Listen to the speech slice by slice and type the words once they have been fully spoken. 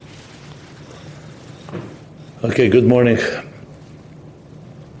Okay, good morning.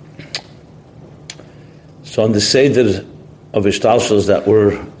 So on the Seder of Ishtalshos that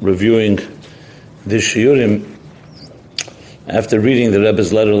we're reviewing this Shiurim, after reading the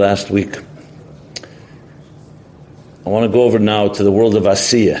Rebbe's letter last week, I want to go over now to the world of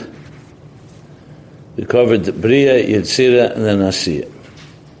Asiyah. We covered Bria, Yetzirah, and then Asiyah.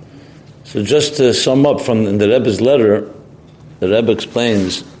 So just to sum up from the Rebbe's letter, the Rebbe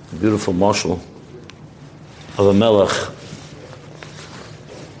explains a beautiful mashal of a melech,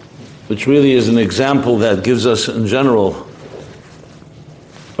 which really is an example that gives us in general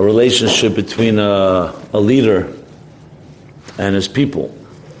a relationship between a leader and his people.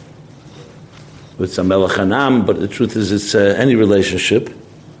 It's a melech hanam, but the truth is it's any relationship.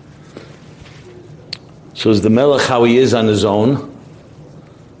 So is the melech how he is on his own,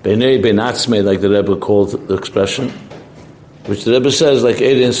 beinei bein atzmei, like the Rebbe called the expression, which the Rebbe says like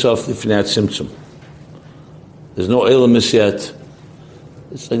Eid Ein Sof Lifnei Tzimtzum. There's no Olamas yet.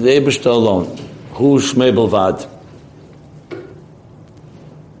 It's like the Eibishter alone. Hu Shmei Belvad.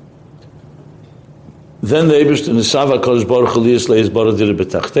 Then the Eibishter Nisava Kodesh Baruch Hu Liyis Leis Baruch Dira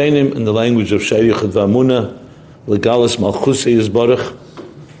B'Tachteinim in the language of Shei Yichud V'Amuna Legalis Malchusei Yisbaruch.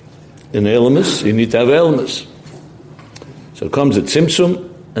 In Olamas, you need to have Olamas. So it comes at Tzimtzum,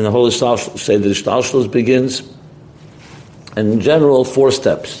 and the whole Seder Ishtalshos begins. And in general, 4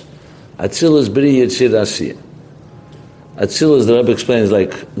 steps. Atzilas Bri Yetzirah Asiyah. Atzilas, the Rebbe explains,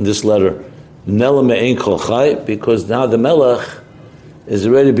 like in this letter, Nela Me'ein Kol Chai, because now the Melech is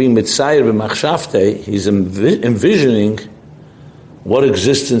already being Mitzayir B'Machshavtei. He's envisioning what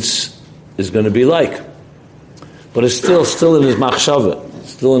existence is going to be like. But it's still in his Machshava,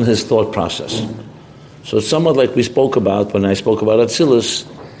 still in his thought process. So it's somewhat like we spoke about when I spoke about Atzilas.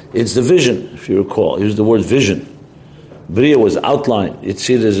 It's the vision, if you recall. I used the word vision. Bria was outlined.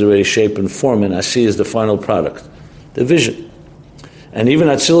 Yetzirah is already shape and form, and Asiyah is the final product. The vision. And even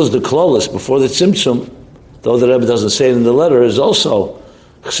Atzilas, the Klolis, before the Tzimtzum, though the Rebbe doesn't say it in the letter, is also,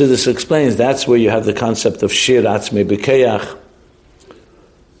 Chassidus explains, that's where you have the concept of Shir Atzmei B'Keyach,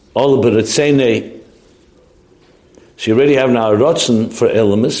 Ol B'Ritzeinei. So you already have now a Rotzen for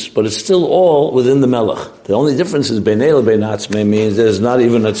Olamas, but it's still all within the Melech. The only difference is Beinei Lebein Atzmei means there's not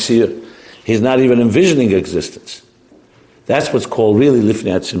even Atzir. He's not even envisioning existence. That's what's called really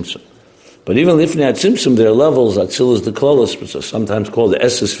Lifnei Tzimtzum. But even Lifnei Tzimtzum, there are levels, Atzilas the Klolos, which are sometimes called the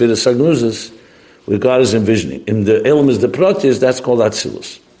Esses Firas Agnuzis, where God is envisioning. In the Olamas the Protis, that's called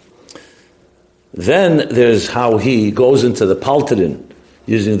Atzilas. Then there's how he goes into the Palterin,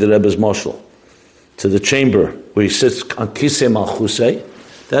 using the Rebbe's mashal, to the chamber where he sits on Kisei Malchusei.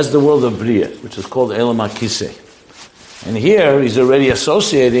 That's the world of Bria, which is called Elam HaKisei. And here he's already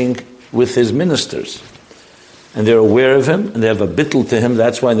associating with his ministers. And they're aware of him, and they have a bittul to him.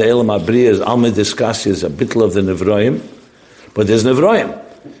 That's why the Elam HaBriya is Almid Iskasi, is a bittul of the Nevroim. But there's Nevroim.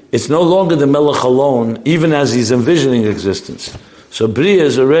 It's no longer the Melech alone, even as he's envisioning existence. So Bria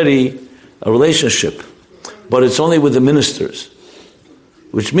is already a relationship, but it's only with the ministers,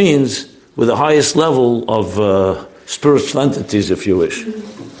 which means with the highest level of spiritual entities, if you wish.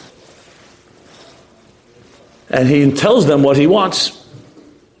 And he tells them what he wants.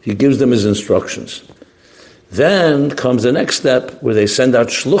 He gives them his instructions. Then comes the next step where they send out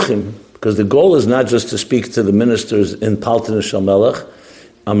shluchim, because the goal is not just to speak to the ministers in Paltin Shel Melech,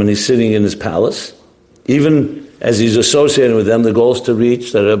 and he's sitting in his palace. Even as he's associated with them, the goal is to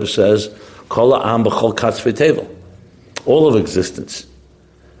reach, the Rebbe says, Kol ha'am b'chol katz v'tevel, all of existence.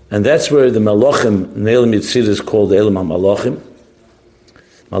 And that's where the Malachim, Ne'elam Yetzirah, is called Elam HaMalachim.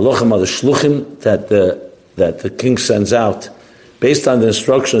 Malachim are the shluchim that the king sends out based on the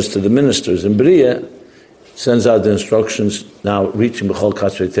instructions to the ministers. In Bria, sends out the instructions now reaching B'chol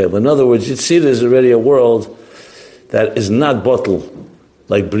Katz V'Tevel. In other words, Yetzirah is already a world that is not bottled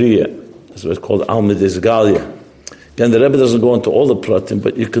like Bria. That's what's called Almid Izgalia. Again, the Rebbe doesn't go into all the pratim,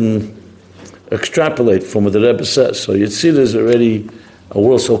 but you can extrapolate from what the Rebbe says. So Yetzirah is already a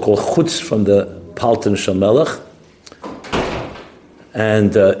world so-called chutz from the Paltin Shel Melech.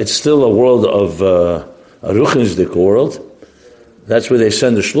 And it's still a world of a Ruchnisdik world. That's where they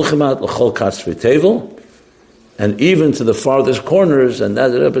send the shluchim out, L'chol Katz V'Tevel, and even to the farthest corners, and that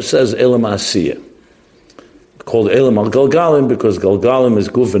the Rebbe says Elam Asiyah, called Elam Al Galgalim, because Galgalim is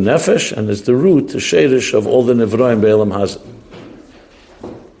Guf and Nefesh, and it's the root, the Sherish of all the Nevroim Be'elam Hazeh.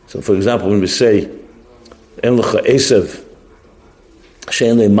 So, for example, when we say En L'cha Esev,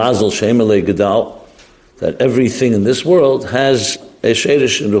 Shein Le Mazel, Shein Le Gedal, that everything in this world has a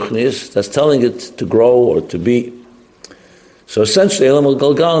Sherish in Ruchnis that's telling it to grow or to be. So essentially, Elam Al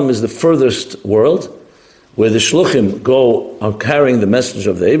Galgalim is the furthest world, where the shluchim go are carrying the message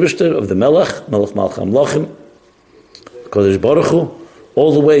of the Eibishter, of the Melech Malcham Lachim, Kodesh Baruch Hu,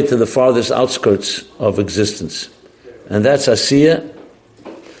 all the way to the farthest outskirts of existence. And that's Asiyah,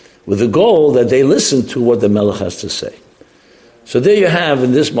 with the goal that they listen to what the Melech has to say. So there you have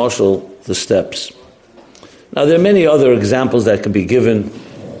in this mashal the steps. Now there are many other examples that can be given,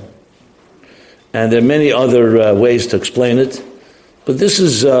 and there are many other ways to explain it, but this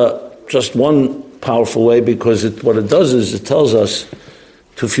is just one powerful way, because what it does is it tells us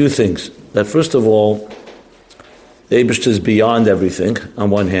two few things. That first of all, the Eibishter is beyond everything on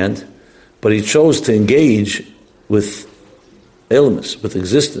one hand, but he chose to engage with Olamos, with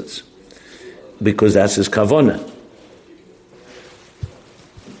existence, because that's his kavanah.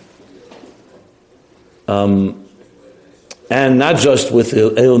 And not just with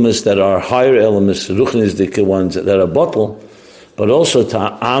Olamos that are higher Olamos, ruchnisdike ones that are bottle, but also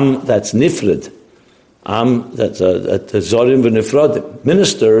to Am that's nifred, Am that's the Zorim v'nifradim.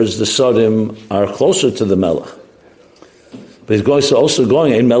 Ministers, the Zorim, are closer to the Melech. But he's also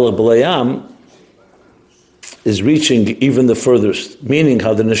going, in Melech B'layam, is reaching even the furthest, meaning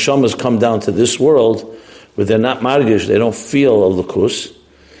how the neshamas come down to this world where they're not margish, they don't feel a lukus,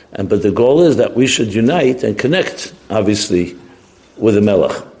 but the goal is that we should unite and connect, obviously, with the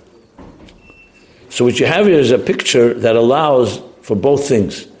Melech. So what you have here is a picture that allows for both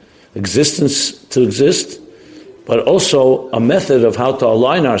things, existence to exist, but also a method of how to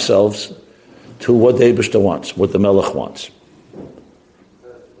align ourselves to what the Eibishter wants, what the Melech wants.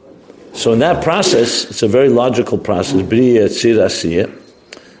 So in that process, it's a very logical process, B'riya, Tzir, Asiyah.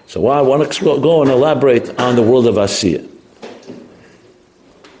 So I want to go and elaborate on the world of Asiyah.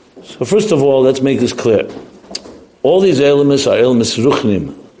 So first of all, let's make this clear. All these Olamos are Olamos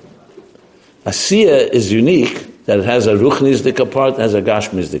Ruchnim. Asiyah is unique, that it has a Ruchnisdika part, has a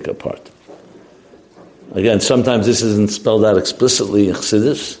Gashmisdika part. Again, sometimes this isn't spelled out explicitly in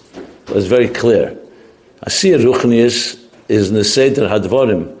Chassidus, but it's very clear. Asiyah Ruchnis is Neseder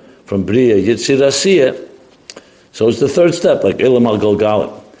Hadvarim, from B'riya, Yitzir Asiyah. So it's the third step, like Elam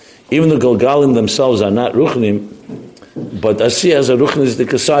al-Golgalim. Even the Golgalim themselves are not Ruchnim, but Asiyah has a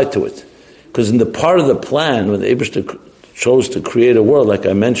Ruchnisdika side to it. Because in the part of the plan, when the Eibishter chose to create a world, like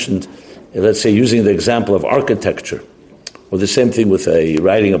I mentioned, let's say using the example of architecture, or the same thing with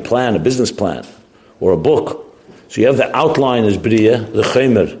writing a plan, a business plan, or a book. So you have the outline as B'riya, the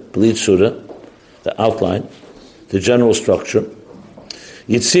Chemer, B'lit Surah, the outline, the general structure.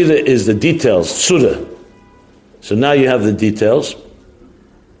 Yitzira is the details, Surah. So now you have the details.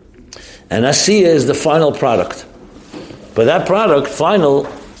 And Asiyah is the final product. But that product, final,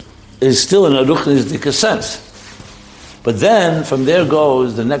 is still in a Ruchnisdika sense. But then, from there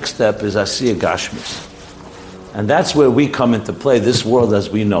goes, the next step is Asiyah Gashmis. And that's where we come into play, this world as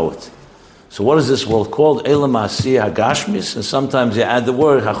we know it. So what is this world called? Elam Asiyah Gashmis, and sometimes you add the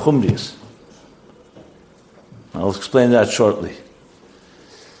word Hachumrius. I'll explain that shortly.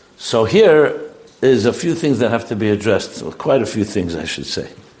 So here is a few things that have to be addressed, or quite a few things I should say.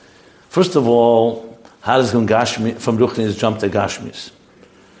 First of all, how does from Ruchnis jump to Gashmis?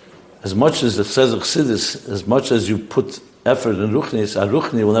 As much as it says Chassidus, as much as you put effort in Ruchnis, a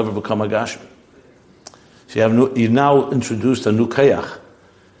Ruchni will never become a Gashmi. So you now introduced a new Kayach.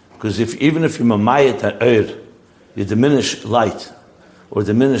 Because even if you mamayet ha'er, you diminish light, or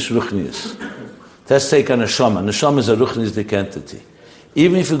diminish Ruchnis. Let's take a Neshama. Neshama is a Ruchnisdik entity.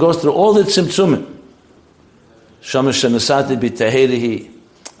 Even if it goes through all the tzimtzumim, Shamash shenasati bi teherihi,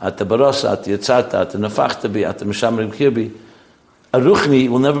 at the barasa, at the yatzata, at the nefachta bi, at the mishamrim kirbi, a ruchni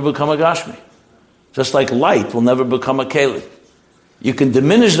will never become a gashmi. Just like light will never become a keli. You can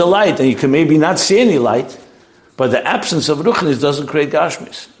diminish the light and you can maybe not see any light, but the absence of ruchnis doesn't create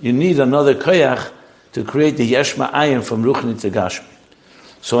gashmis. You need another koyach to create the yeshma ayin from ruchni to gashmi.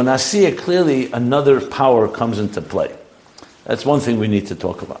 So in Asiyah, clearly another power comes into play. That's one thing we need to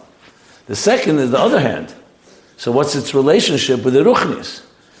talk about. The second is the other hand. So what's its relationship with the Ruchnis?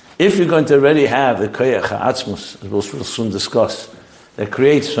 If you're going to already have the Koyach HaAtzmus, as we'll soon discuss, that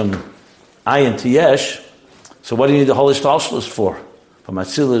creates some Ayin to Yesh, so what do you need the Holy Shtalshalos for? From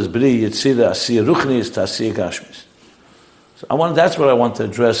Atzilas, B'ri, Yitzira, Asiyah Ruchnis to Asiyah Gashmis. So that's what I want to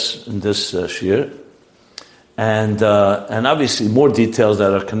address in this shiur. And obviously more details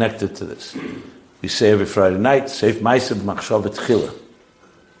that are connected to this. We say every Friday night, Seif Maisa b'machshavet tchila.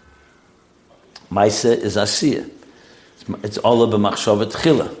 Maisa is Asiyah. It's all b'machshavet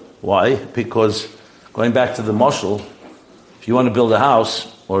tchila. Why? Because, going back to the mashal, if you want to build a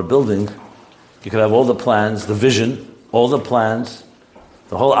house or a building, you could have all the plans, the vision, all the plans,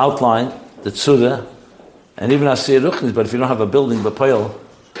 the whole outline, the tzura, and even Asiyah Ruchnis, but if you don't have a building, b'payil,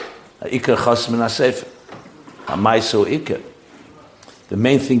 ikar chas min ha-sefer, ha-maisa ikar. the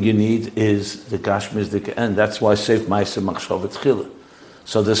main thing you need is the Gashmizdika, and that's why Seif Ma'aser Machshava Tchila.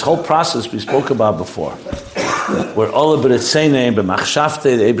 So this whole process we spoke about before, where Ola B'Ritzeinem B'Machshavte,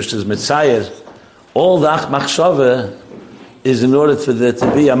 the Eibishter's Mitzayer, all that Machshava is in order for there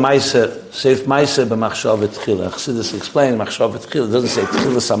to be a Ma'aser, Seif Ma'aser B'Machshava Tchila. Chassidus explain Machshava Tchila. It doesn't say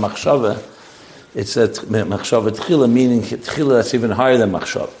Tchila Sa Machshava. It's that Machshava Tchila, meaning Tchila that's even higher than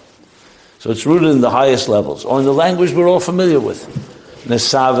Machshava. So it's rooted in the highest levels, or in the language we're all familiar with.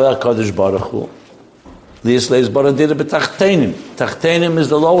 Nesava Kadosh Baruch Hu. Lias Leis Bara Dira B'Tachtenim. Tachtenim is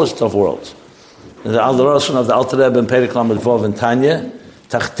the lowest of worlds. The Alderoshan of the Alter Rebbe in Perek Lamed Vov and Tanya,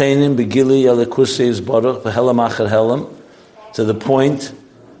 Tachtenim Begili Yalekusei is Baruch B'Helam Acher Helam, to the point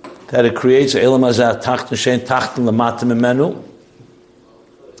that it creates Elam Hazeh Tachten Shein Tachten L'Mata Mimenu,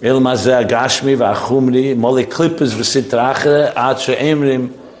 Elam Hazeh Gashmi V'Achumri, Moli Klippes V'Sitra Achere, Ad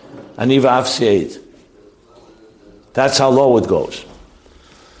She'emrim Aniva Avseid. That's how low it goes.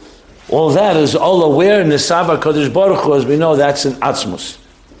 All that is all aware in Nesava Kodesh Baruch Hu, as we know, that's in Atzmus.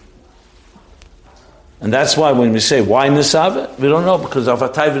 And that's why when we say, why Nesava? We don't know, because of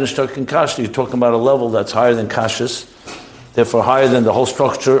Atayvin Ishtak and Kasha, you're talking about a level that's higher than Kashas, therefore higher than the whole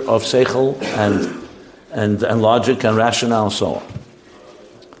structure of Seichel and logic and rationale and so on.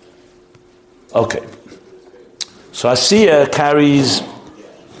 Okay. So Asiyah carries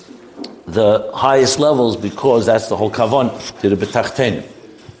the highest levels because that's the whole Kavon, the B'Tachtenim.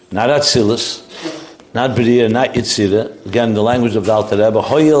 Not Atzilus, not B'riya, not Yitzira. Again, the language of the Alter Rebbe,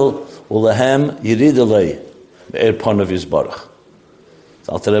 Hoyel Ulahem Yiridalei Be'er Pon of Yisbarach.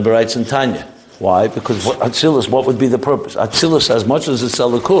 The Alter Rebbe writes in Tanya. Why? Because Atzilus, what would be the purpose? Atzilus, as much as it's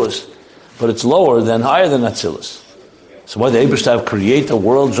Elikus, but it's lower than, higher than Atzilus. So why the Eibishter create a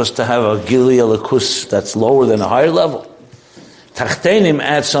world just to have a Gili Elikus that's lower than a higher level? Tachtenim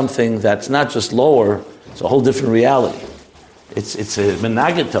adds something that's not just lower, it's a whole different reality. It's a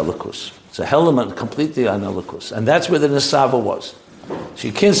menaget elikus. It's a element completely on elikus. And that's where the Nesava was. So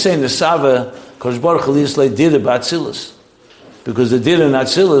you can't say Nesava, Kodesh Baruch Hu Lislei Dira B'Atzilus. Because the Dira in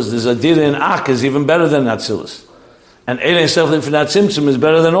Atzilus, there's a Dira in Ak is even better than Atzilus. And Elei Seflin Finat Tzimtzum is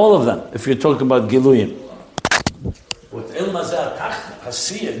better than all of them, if you're talking about Giluyim. What El Mazar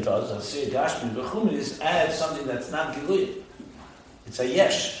Asiyah does, Asiyah Gashmi B'Chumri, is add something that's not Giluyim. It's a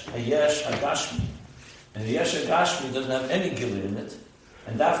Yesh HaGashmi. And the Yesh HaGashmi doesn't have any Gili in it,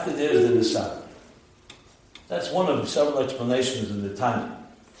 and after there is the Nisab. That's one of several explanations in the Tanya.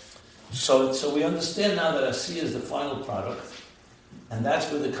 So we understand now that Asiyah is the final product, and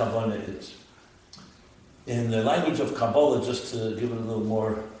that's where the Kavanah is. In the language of Kabbalah, just to give it a little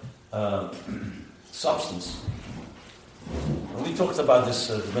more substance, when we talked about this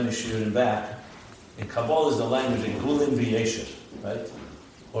many years back, in Kabbalah is the language in Gulin v'Yesher, right?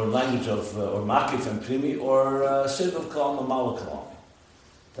 Or language of, or Makif and Primi, or Seder of Kalam and Mala Kalam.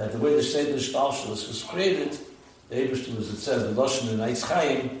 That the way the Seder Shtalshalis was created, the Eibishter was, it says, the Loshen in Eitz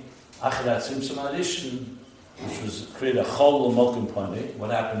Chaim, Acharat Simson Arishin, which was created a Chol L'Mokim Pone. What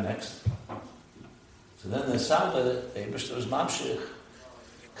happened next? So then the Saba, the Eibishter was Mamshich,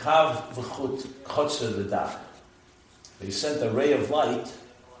 Kav V'chut Chotzer V'dak. He sent a ray of light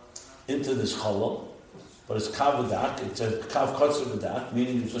into this Cholol, but it's kav v'dak. It's a kav kotzer v'dak,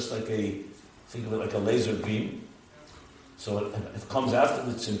 meaning it's just like think of it like a laser beam. So it comes after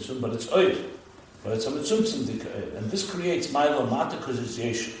the tzimtzum, but it's oil. But it's a mitzumtzum dika. And this creates ma'ila mata because it's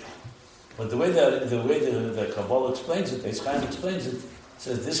yeshu. But the way the Kabbalah explains it, the Eitz Chaim explains it,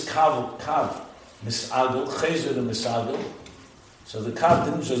 says this kav misagel, chezer and misagel. So the kav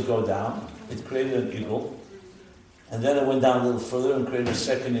didn't just go down, it created an eagle. And then it went down a little further and created a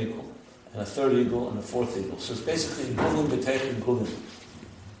second eagle, and a third eagle, and a fourth eagle. So it's basically gulim b'teichin gulim,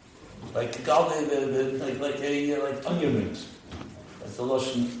 like onion rings. That's the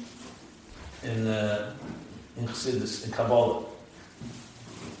lashon in Chassidus, in Kabbalah.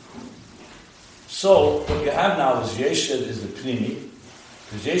 So what you have now is Yeshed is the Pnimi,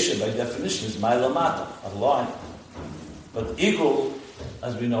 because Yeshed by definition is Ma'ila Mata, a line. But eagle,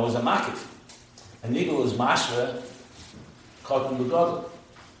 as we know, is a makif. An eagle is mashra, cotton begodl.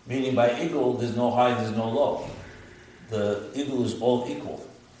 Meaning by eagle, there's no high, there's no low. The eagle is all equal.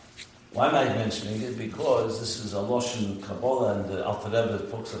 Why am I mentioning it? Because this is a Loshen Kabbalah, and the Alter Rebbe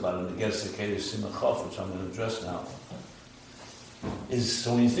talks about it in the Gerse Kedesh Simachov, which I'm going to address now.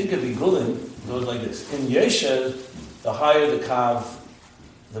 So when you think of Igulim, it goes like this. In Yesher, the higher the Kav,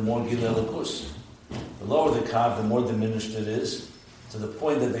 the more Gilei Lakus. The lower the Kav, the more diminished it is, to the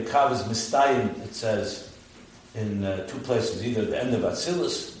point that the Kav is Mistayim, it says, in two places, either at the end of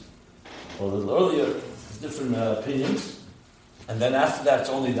Atzilus, or a little earlier. There's different opinions. And then after that, it's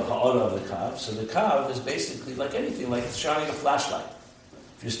only the ha'ara of the kav. So the kav is basically like anything, like shining a flashlight.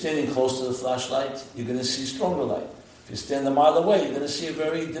 If you're standing close to the flashlight, you're going to see stronger light. If you stand a mile away, you're going to see a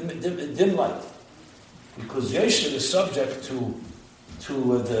very dim light. Because Yeshua is subject to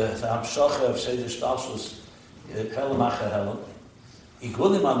the Hamshacha of Seder Shtalshus, Helam Acher Helam.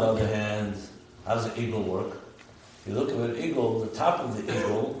 Igulim, on the other hand, how does the eagle work? If you look at an eagle, the top of the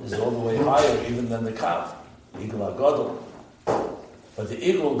eagle is all the way higher even than the kav. The eagle agadol. But the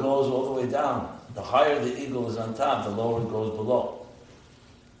eagle goes all the way down. The higher the eagle is on top, the lower it goes below.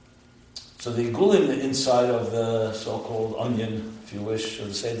 So the igulim, the inside of the so-called onion, if you wish, or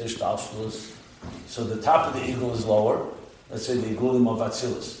the Seder Shtalshus, so the top of the eagle is lower, let's say the igulim of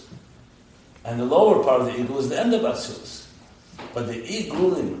Atzilus. And the lower part of the eagle is the end of Atzilus. But the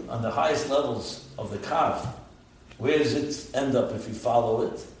igulim on the highest levels of the kav, where does it end up if you follow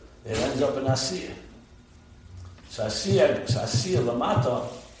it? It ends up in Asiyah. So Asiyah Lamata,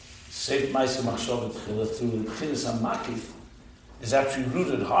 Seif Maisa Machshavet Chila, through the Chinas HaMakif, is actually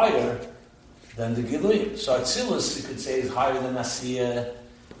rooted higher than the Giluyim. So Atzilus, you could say, is higher than Asiyah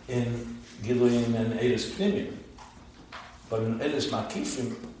in Giluyim and Eidos Pnimim. But in Eidos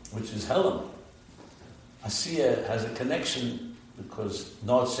Makifim, which is Helam, Asiyah has a connection because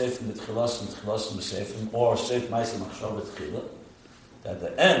not Seifim B'Tchilas and Tchilas B'Seifim, or Seif Maisa Machshavet Chila, that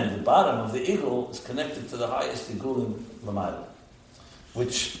the end, the bottom of the eagle, is connected to the highest Igulim Lamayla,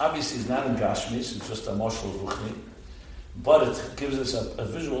 which obviously is not in Gashmis, it's just a Moshel Ruchni, but it gives us a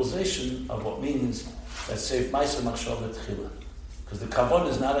visualization of what means that Seif Maisa Machshavet Chila. Because the Kavon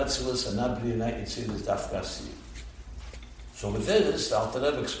is not Atzilus and not B'Yinai Yitzil, is Dafka Asiyah. So with this, the Alter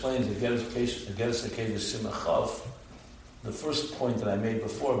Rebbe explains the Geras HaKedah Simachav, the first point that I made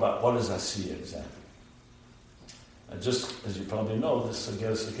before about what is Asiyah exactly. And just as you probably know, this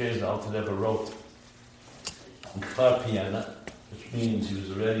Geras HaKedah the Alter Rebbe wrote in Kfar Piyana, which means he was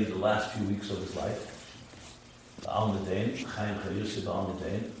already the last few weeks of his life. The Al Medain, Chaim Chayusi Al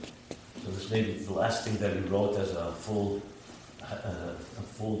Medain. So this may be the last thing that he wrote as a full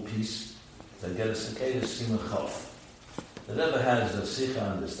piece. The Geras HaKedah Simachav. The Rebbe has a sikha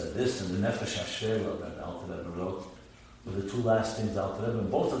on this, that this and the Nefesh HaShela that the Alter Rebbe wrote were the two last things the Alter Rebbe,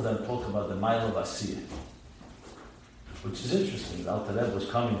 and both of them talk about the mile of Asiyah, which is interesting. The Alter Rebbe was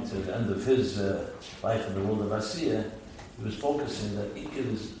coming to the end of his life in the world of Asiyah. He was focusing that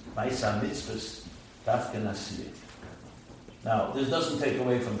Ikir is Maisa Mitzvahs, Dafken Asiyah. Now, this doesn't take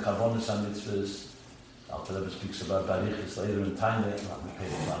away from Kavonis HaMitzvahs. The Alter Rebbe speaks about Barichis later in time,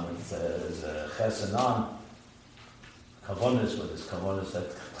 there's Ches and On. Kavonis, what is Kavonis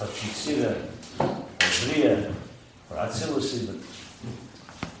that touch Yitzirah, or Briya, or Atzilus even.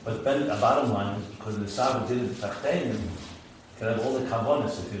 But then the bottom line is because the Saba did it Tachteinim, you can have all the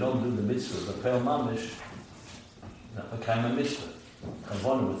Kavonis. If you don't do the mitzvah, the Peil Mamish, not become a mitzvah.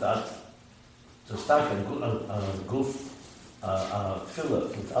 Kavon without, so start a goof, filler,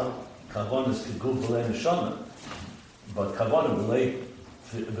 without Kavonis could goof belay Neshama, but Kavon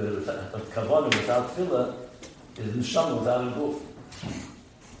without filler is Neshama without a goof.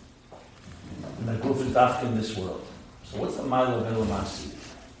 And that goof is dafka in this world. So what's the mile of Elam Asiyah?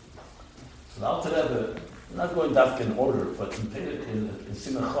 So the Alter Rebbe, not going dafka in order, but in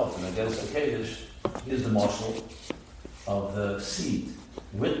Simachov, and I guess Akedesh, is the marshal of the seed.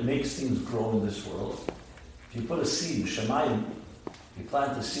 What makes things grow in this world? If you put a seed, Shemayim, you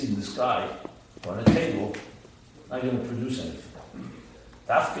plant a seed in the sky, or on a table, not going to produce anything.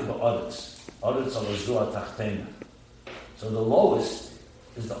 Dafka ba'aretz. Aretz al-azua tachtena. So the lowest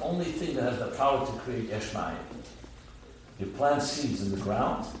is the only thing that has the power to create Yeshmayim. You plant seeds in the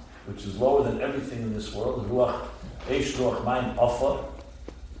ground, which is lower than everything in this world. Ruach, Eish, Ruach, Mayim, Offer,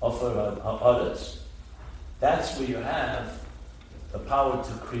 Aretz. That's where you have the power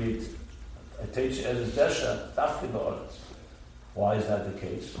to create a Teich Eretz Desha, Tafki ba'aretz. Why is that the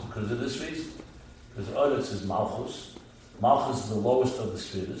case? Because of this reason. Because Aretz is Malchus. Malchus is the lowest of the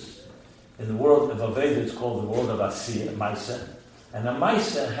spheres. In the world of Aveda, it's called the world of Asiyah, Maisa. And a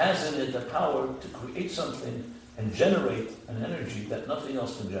Maisa has in it the power to create something and generate an energy that nothing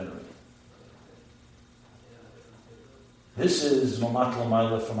else can generate. This is Mamat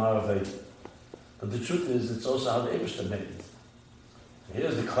Lamayla from our Aveda. But the truth is, it's also how the Eibishter made it. So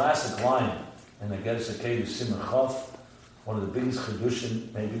here's the classic line in the Geras HaKedah Simon Chav, one of the biggest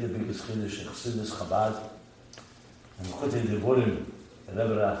Chidushim, maybe the biggest Chidush in Chassidus Chabad. And Chutei Devurim, the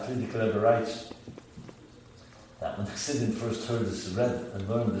Rebbe writes that when the Chassidim first heard this, read and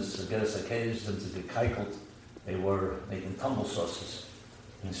learned this Geras HaKedah, since they keichelt, they were making tumble sauces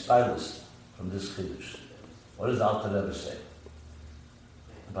and spirals from this Chidush. What does the Alter Rebbe say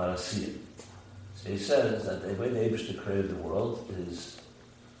about Asiyah? So he says that the way the Eibishter created the world is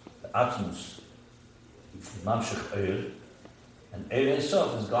the Atmos, Mamshech Eir, And Eir Ein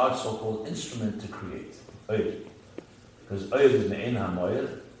Sof is God's so-called instrument to create. Oyer. Because Oyer is Me'ein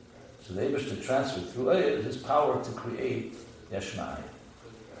HaMoyer. So the Eibishter transferred through Oyer his power to create Yesh Ma'ayin.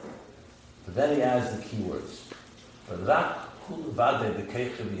 But then he adds the key words. Rak hu levadei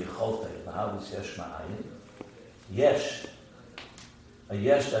b'keicha v'yicholtei l'havus Yesh Ma'ayin. Yesh. A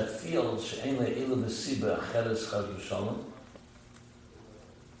yesh that feels she'ein le'ila v'siba acheres chaz v'shalom.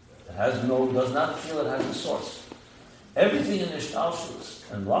 It does not feel it has a source. Everything in Ishtalshus,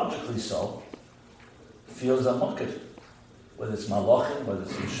 and logically so, feels a mukid. Whether it's malachim, whether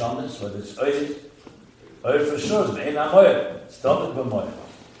it's nishamis, whether it's oyer. Oyer for sure is be'ein ha'moyer. It's david b'moyer.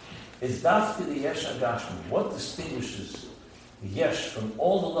 It's dafki the yesh agashmi. What distinguishes the yesh from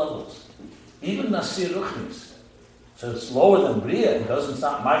all the levels? Even nasir ruchnis. So it's lower than bria. It's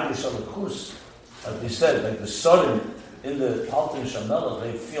not magrish alakus. Like we said, like the sorim in the Altin Shamelach,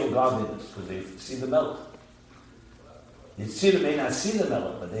 they feel godliness because they see the melech. Yitzir may not see the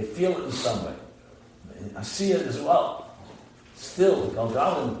melech, but they feel it in some way. Asiyah as well. Still,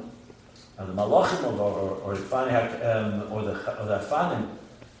 Galgalim, the Malachim or the Afanim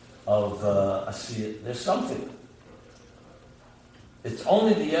of Asiyah, there's something. It's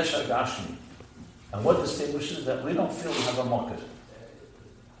only the Yesh HaGashmi. And what distinguishes that we don't feel we have a mocker.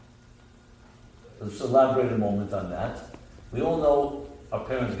 Let's elaborate a moment on that. We all know our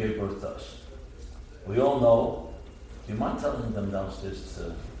parents gave birth to us. We all know. Do you mind telling them downstairs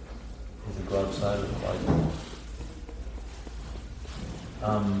to go outside or quiet?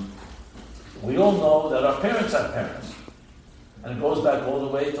 We all know that our parents are parents. And it goes back all the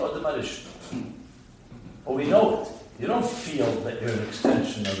way to Adam Arish. But we know it. You don't feel that you're an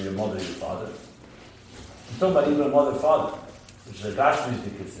extension of your mother or your father. I'm talking about even a mother and father, which is a Gashmi's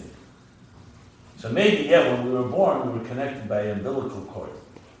thing. So maybe, when we were born, we were connected by an umbilical cord.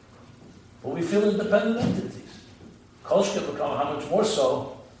 But we feel independent entities. Kolshke become how much more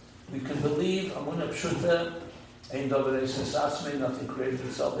so, we can believe, Amunah Pshuta, Ein Dover Eis Atzmei, nothing created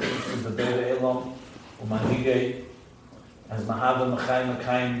itself, it is the Be'er Elam, Umanhige, as Mahava Machai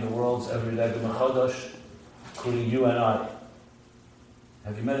Makayim, the world's every day, Machodosh, including you and I.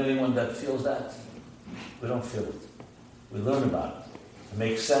 Have you met anyone that feels that? We don't feel it. We learn about it. It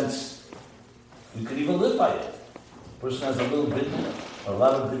makes sense. We could even live by it. A person has a little bit, or a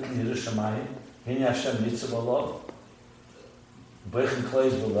lot of bit in Yerushalayim. Hini Hashem mitzvah olav. Brechin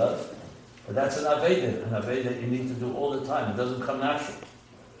kleis b'lev. But that's an Aveda. An Aveda you need to do all the time. It doesn't come natural.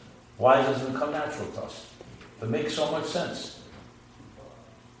 Why doesn't it come natural to us? It makes so much sense.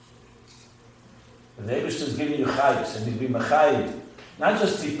 The Eibishter is giving you chayis, and he'd be mechayim. Not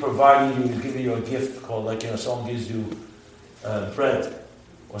just he providing you, he's giving you a gift called, someone gives you bread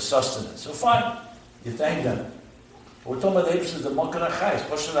or sustenance. So fine, you thank them. But we're talking about the Eibishter, the Mokar HaChayis,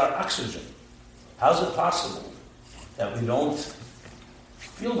 pushing our oxygen. How's it possible that we don't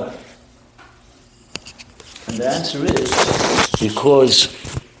feel that? And the answer is because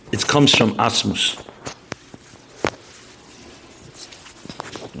it comes from Atzmus.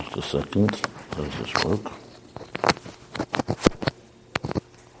 Just a second. How does this work?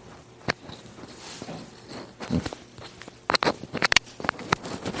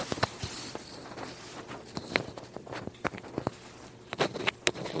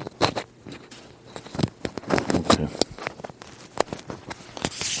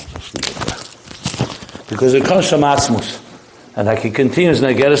 Because it comes from Atzmus. And like he continues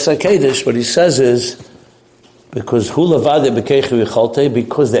in Ageres HaKedesh, what he says is, because hu levadei b'keicha v'yicholtei,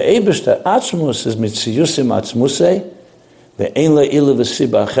 because the Eibishter Atzmus is mitziyusim Atzmusei, the ein le'ila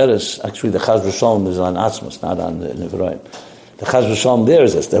v'siba acheres. Actually, the Chaz v'sholem is on Atzmus, not on the Nevi'im. The Chaz v'sholem there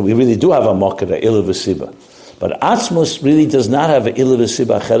is this, that we really do have a mocker, a ila v'siba. But Atzmus really does not have a ila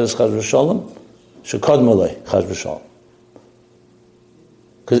v'siba acheres Chaz v'sholem, shekodmo lei Chaz v'sholem.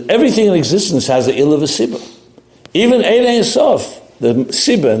 Because everything in existence has the Ilah v'Sibah. Even Eir Ein Sof, the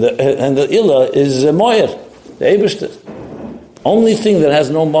Sibah and the Ilah is Moyer, the Eibishter. Only thing that has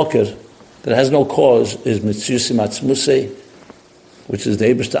no Moker, that has no cause, is Mitzuyusim Atzmusei, which is the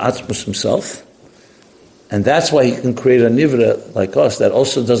Eibishter Atzmus himself. And that's why he can create a Nivra like us that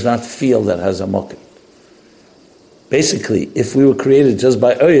also does not feel that has a Moker. Basically, if we were created just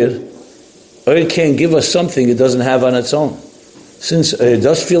by Oyer can't give us something it doesn't have on its own. Since it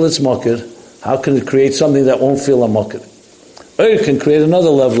does feel its mocker, how can it create something that won't feel a mocker? Oyer can create another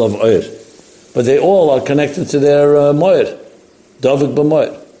level of oyer, but they all are connected to their moyer, davik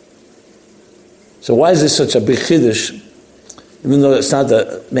b'moyer. So why is this such a big chiddush? Even though it's not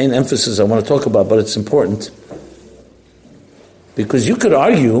the main emphasis I want to talk about, but it's important. Because you could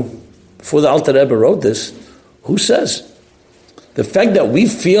argue, before the Alter Rebbe wrote this, who says? The fact that we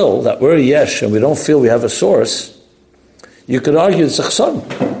feel that we're a yesh and we don't feel we have a source, You could argue it's a chson.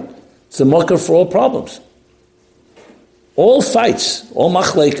 It's the mocker for all problems. All fights, all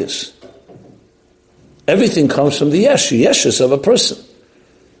machlekas, everything comes from the yeshus of a person.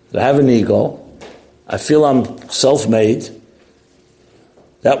 I have an ego. I feel I'm self-made.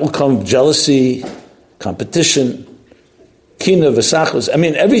 That will come jealousy, competition, kina, v'sachos. I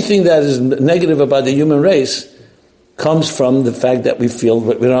mean, everything that is negative about the human race comes from the fact that we feel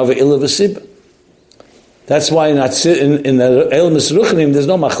we don't have an ila v'sibah. That's why in the Olamas Ruchnim there's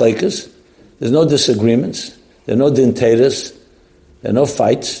no machlekas, there's no disagreements, there are no dintetas, there are no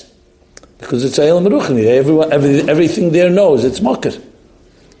fights, because it's Olam Ruchni. Everything there knows it's makar.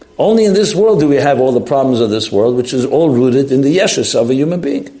 Only in this world do we have all the problems of this world, which is all rooted in the yeshus of a human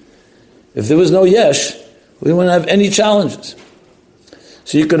being. If there was no yesh, we wouldn't have any challenges.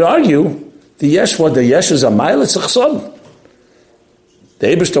 So you could argue the yesh is a mile, it's a chson. The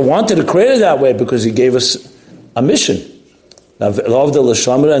Eibishter wanted to create it that way because he gave us a mission. That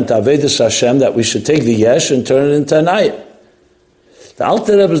we should take the yesh and turn it into an ayah. The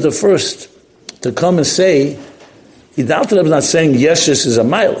Alter Rebbe is the first to come and say, the Alter Rebbe is not saying yeshus is a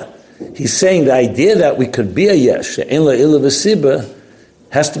mile. He's saying the idea that we could be a yesh,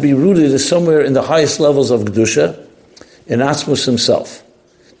 has to be rooted somewhere in the highest levels of Kedusha, in Atzmus himself.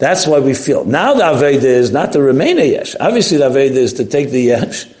 That's why we feel. Now the Aveda is not to remain a yesh. Obviously the Aveda is to take the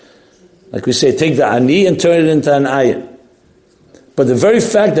yesh, like we say, take the ani and turn it into an ayin. But the very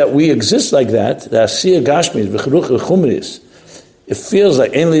fact that we exist like that, the Asiyah Gashmis, v'cheruch v'chumris, it feels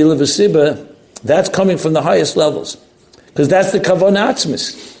like ein li'ila v'siba, that's coming from the highest levels. Because that's the kavon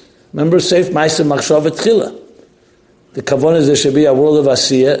atzmis. Remember, Seif Ma'aseh Machshava Tchila. The kavon is there should be a world of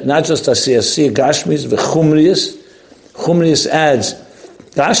Asiyah, not just Asiyah Gashmis, v'chumris. Chumris adds,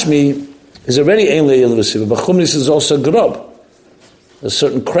 Gashmi is already ein li'ila v'siba, but chumris is also grob. A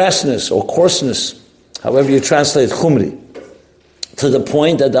certain crassness or coarseness, however you translate chumri. To the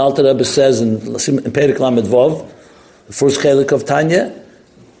point that the Alter Rebbe says in Perek Lamed Vov, the first chelik of Tanya,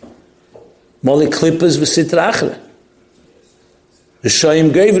 Moli klippas v'sitra achre.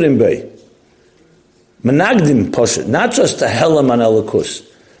 V'shoyim gevrim bei. Menagdim poshet. Not just a helam on elikus.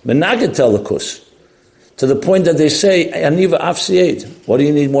 Menagit elikus. To the point that they say, Aniva afsi'ed. What do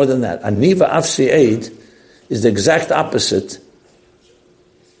you need more than that? Aniva afsi'ed is the exact opposite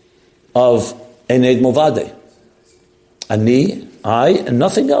of Ened Movade. Ani, I, and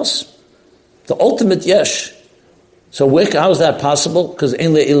nothing else. The ultimate yesh. So how is that possible? Because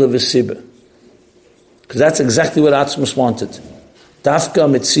ein le'ila v'siba. Because that's exactly what Atzmus wanted. Dafka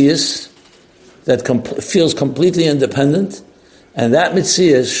mitzias that feels completely independent, and that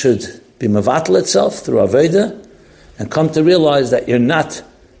mitzias should be mevatel itself through Aveda, and come to realize that you're not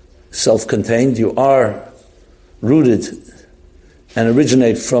self-contained, you are rooted and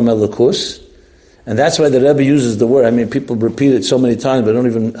originate from Elikus. And that's why the Rebbe uses the word. I mean, people repeat it so many times, but don't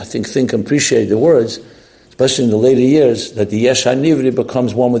even, I think appreciate the words, especially in the later years, that the Yesh HaNivri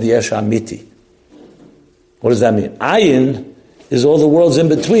becomes one with the Yesh HaMiti. What does that mean? Ayin is all the worlds in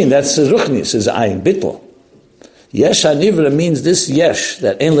between. That's Ruchnis, is Ayin, Bittel. Yesh HaNivri means this Yesh,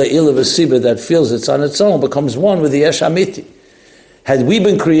 that Ein Le'ila V'Siba, that feels it's on its own, becomes one with the Yesh HaMiti. Had we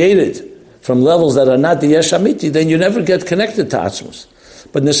been created from levels that are not the Yesh HaMiti, then you never get connected to Atzmus.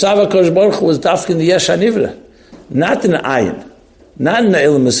 But Nesava Kosh Baruch Hu was dafk in the Yesh HaNivra, not in the Ayin, not in the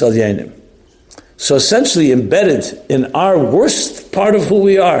Ilim Misal Yenim. So essentially embedded in our worst part of who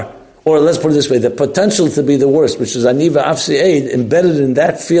we are, or let's put it this way, the potential to be the worst, which is Aniva Afsi Eid, embedded in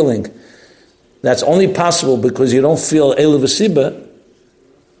that feeling, that's only possible because you don't feel Eila V'Siba,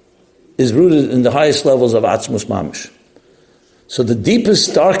 is rooted in the highest levels of Atzmus Mamish. So the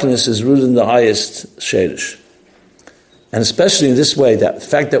deepest darkness is rooted in the highest Sherish. And especially in this way, that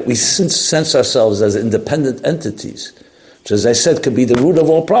fact that we sense ourselves as independent entities, which as I said could be the root of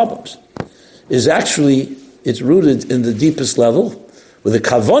all problems, is actually, it's rooted in the deepest level, with the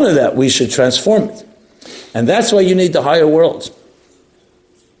kavanah that we should transform it. And that's why you need the higher worlds.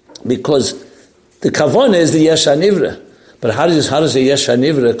 Because the kavanah is the Yesh HaNivra. But how does the Yesh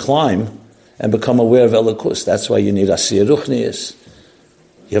HaNivra climb and become aware of Elikus? That's why you need Asiyah Ruchnius.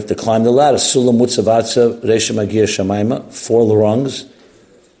 You have to climb the ladder. Sulam Mutzavatza, Resha Magia Shamaima, 4 rungs.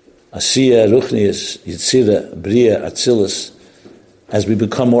 Asiyah, Ruchnius, Yitzira, Bria, Atzilus. As we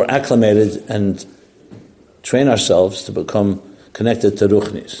become more acclimated and train ourselves to become connected to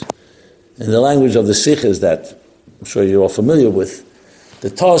Ruchnius. In the language of the Sikhs that I'm sure you're all familiar with, the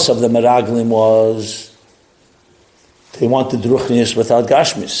toss of the Meraglim was they wanted Ruchnius without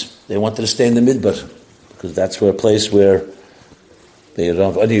Gashmis. They wanted to stay in the Midbar because that's a place where they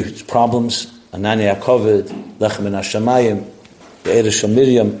don't have any problems. Anani HaKoved, Lechem and Hashamayim, the Eresh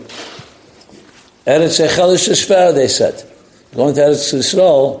Miriam. Eretz Echel Sheshver, they said. Going to Eretz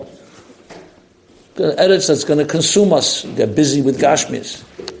Yisrael, Eretz that's going to consume us. Get busy with Gashmis.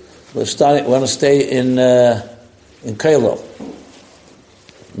 We want to stay in Kailo.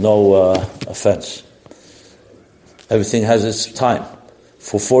 No offense. Everything has its time.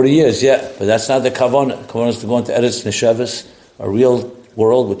 For 40 years, yeah, but that's not the kavanah. The kavanah is to go into Eretz Nesheves, a real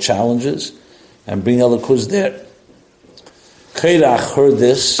world with challenges, and bring Elikuz there. Kairach heard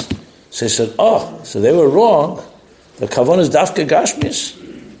this, so he said, so they were wrong. The kavanah is dafke Gashmis.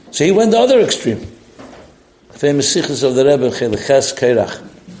 So he went the other extreme. Famous sikhs of the Rebbe, Cheliches Kairach.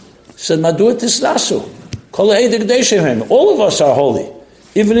 He said, Madu tisnasu. Kol ha'edek deishehim. All of us are holy.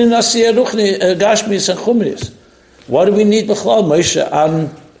 Even in Asiyah, Ruchni, Gashmis, and Chumris. What do we need, B'chlal, Moshe,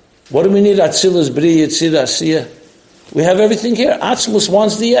 what do we need, Atzilus, Bri, Yitzira, Asiyah? We have everything here. Atzilus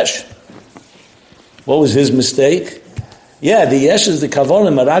wants the Yesh. What was his mistake? Yeah, the Yesh is the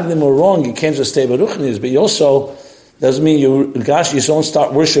Kavanah, Maragnim were wrong, you can't just stay by Ruchnis, but you also, doesn't mean you don't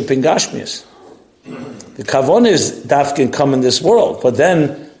start worshipping Gashmis. The Kavanah is Dafkin come in this world, but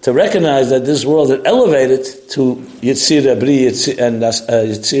then to recognize that this world is elevated to Yitzira, Bri, and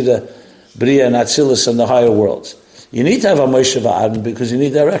Yitzira, Bria, and Atzilus, and the higher worlds. You need to have a Moshe V'Aaron because you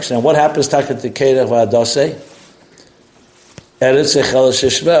need direction. And what happens Takat Keirach V'Adaseh? Eretz Echel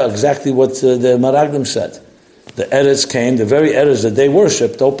Sheshva, exactly what the Maraglim said. The Eretz came, the very Eretz that they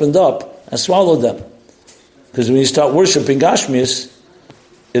worshipped opened up and swallowed them. Because when you start worshipping Gashmis,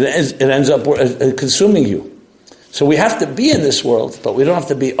 it ends up consuming you. So we have to be in this world, but we don't have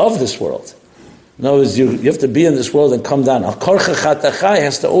to be of this world. In other words, you have to be in this world and come down. Al-Korcha Chatachai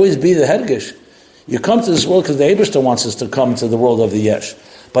has to always be the Hergish. You come to this world because the Eibishter wants us to come to the world of the Yesh.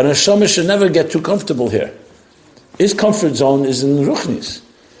 But Neshama should never get too comfortable here. His comfort zone is in the Ruchnis.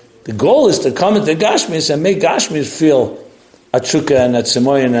 The goal is to come into Gashmis and make Gashmis feel a tshuka and a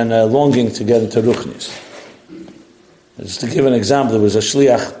tzemoyin and a longing to get into Ruchnis. Just to give an example, there was a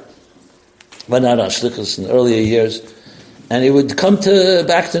shliach, went out on shlichus in the earlier years, and he would come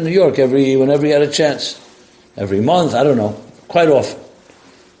back to New York whenever he had a chance. Every month, I don't know, quite often.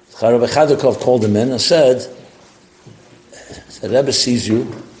 Rabbi Chadakov called him in and said, the Rebbe sees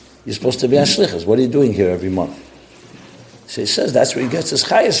you, you're supposed to be on shlichus. What are you doing here every month? So he says that's where he gets his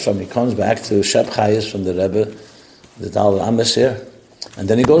chayas from. He comes back to Shep chayas from the Rebbe, the Dal Ames here, and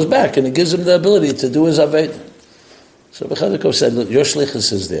then he goes back and it gives him the ability to do his aved. So Rabbi Chadakov said, look, your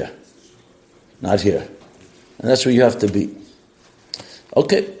shlichus is there, not here. And that's where you have to be.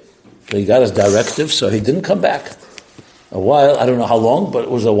 Okay. So he got his directive, so he didn't come back. A while, I don't know how long, but it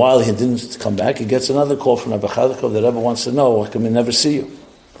was a while he didn't come back. He gets another call from Rabbi Chadakov. The Rebbe wants to know, why come we never see you?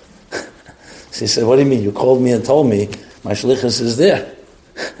 So he said, what do you mean? You called me and told me my shlichus is there.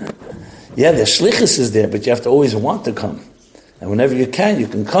 Yeah, the shlichus is there, but you have to always want to come. And whenever you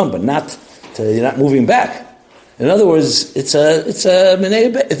can come, but you're not moving back. In other words, it's a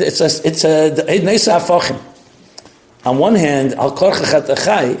on one hand, al korcha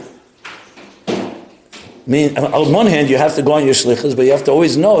chatachai, on one hand, you have to go on your shlichus, but you have to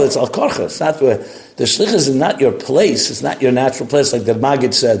always know it's al korcha. It's not where the shlichus is not your place. It's not your natural place, like the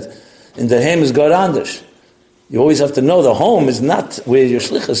Maggid said. In the hem is God Andersh. You always have to know the home is not where your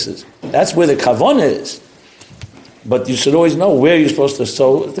shlichus is. That's where the kavanah is. But you should always know where you're supposed to.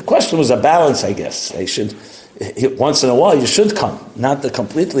 So the question was a balance, I guess. They should. Once in a while, you should come, not to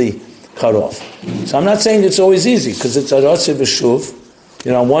completely cut off. So I'm not saying it's always easy, because it's a rotzev v'shuv.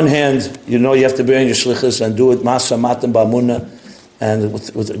 On one hand, you have to be on your shlichus and do it masa matam ba'amuna, and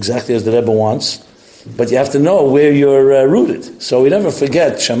with exactly as the Rebbe wants. But you have to know where you're rooted. So we never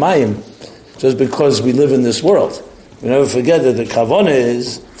forget Shamayim, just because we live in this world. We never forget that the kavanah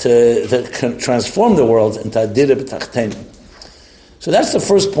is to transform the world into adira b'tachtenim. So that's the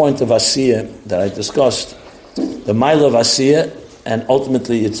first point of Asiyah that I discussed. The mile of Asiyah, and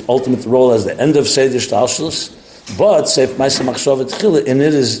ultimately its ultimate role as the end of Seder Shtalshlus, but Seif Ma'aseh Machshava Tchila, in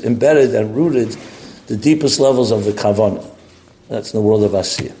it is embedded and rooted the deepest levels of the Kavanah. That's in the world of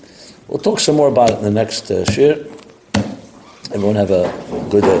Asiyah. We'll talk some more about it in the next shir. Everyone have a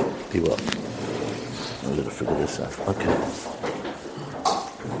good day. Be well. I'm going to figure this out. Okay.